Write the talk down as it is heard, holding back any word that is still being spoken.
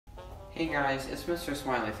Hey guys, it's Mr.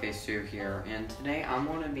 Smiley Face 2 here, and today I'm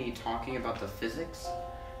going to be talking about the physics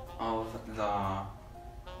of the...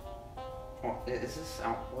 What is this?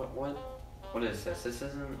 What is this? This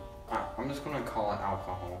isn't... I'm just going to call it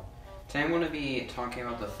alcohol. Today I'm going to be talking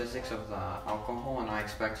about the physics of the alcohol, and I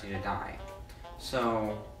expect you to die.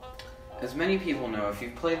 So, as many people know, if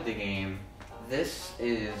you've played the game, this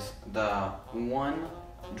is the one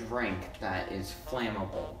drink that is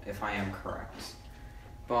flammable, if I am correct.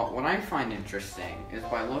 But what I find interesting is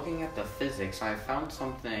by looking at the physics, I found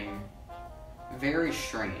something very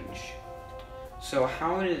strange. So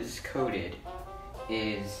how it is coded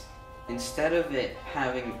is, instead of it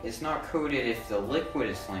having, it's not coded if the liquid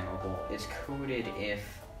is flammable, it's coded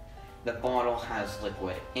if the bottle has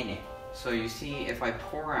liquid in it. So you see, if I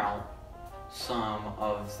pour out some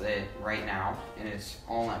of it right now, and it's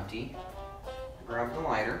all empty, grab the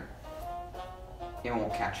lighter, it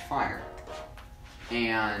won't catch fire.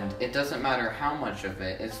 And it doesn't matter how much of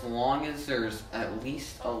it, as long as there's at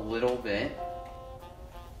least a little bit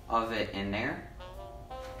of it in there,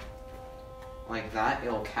 like that,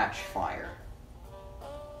 it'll catch fire.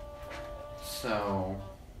 So,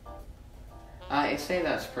 I say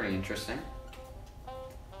that's pretty interesting.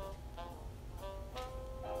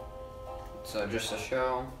 So just to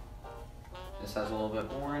show, this has a little bit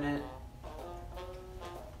more in it.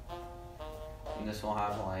 And this will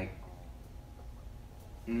have like,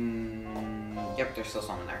 yep, there's still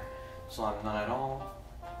some in there. Still haven't done it all.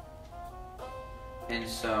 And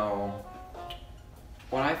so,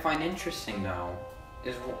 what I find interesting though,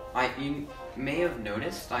 is you may have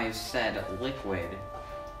noticed I said liquid,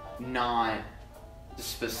 not the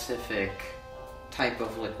specific type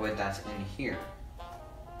of liquid that's in here.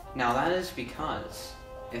 Now that is because,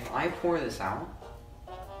 if I pour this out,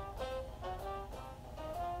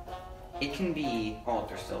 it can be, oh,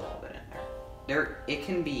 there's still a little bit in there. It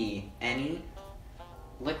can be any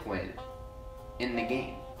liquid in the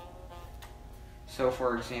game. So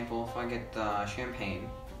for example, if I get the champagne,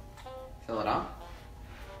 fill it up,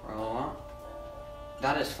 roll it up,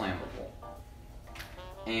 that is flammable.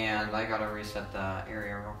 And I gotta reset the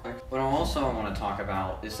area real quick. What I also want to talk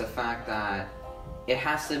about is the fact that it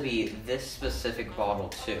has to be this specific bottle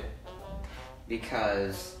too.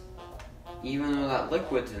 Because even though that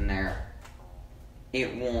liquid's in there,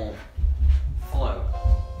 it won't float.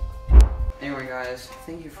 Anyway guys,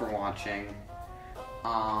 thank you for watching.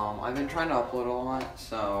 I've been trying to upload a lot,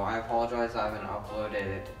 so I apologize I haven't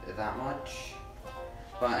uploaded that much.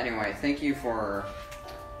 But anyway, thank you for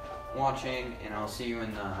watching, and I'll see you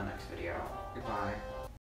in the next video. Goodbye.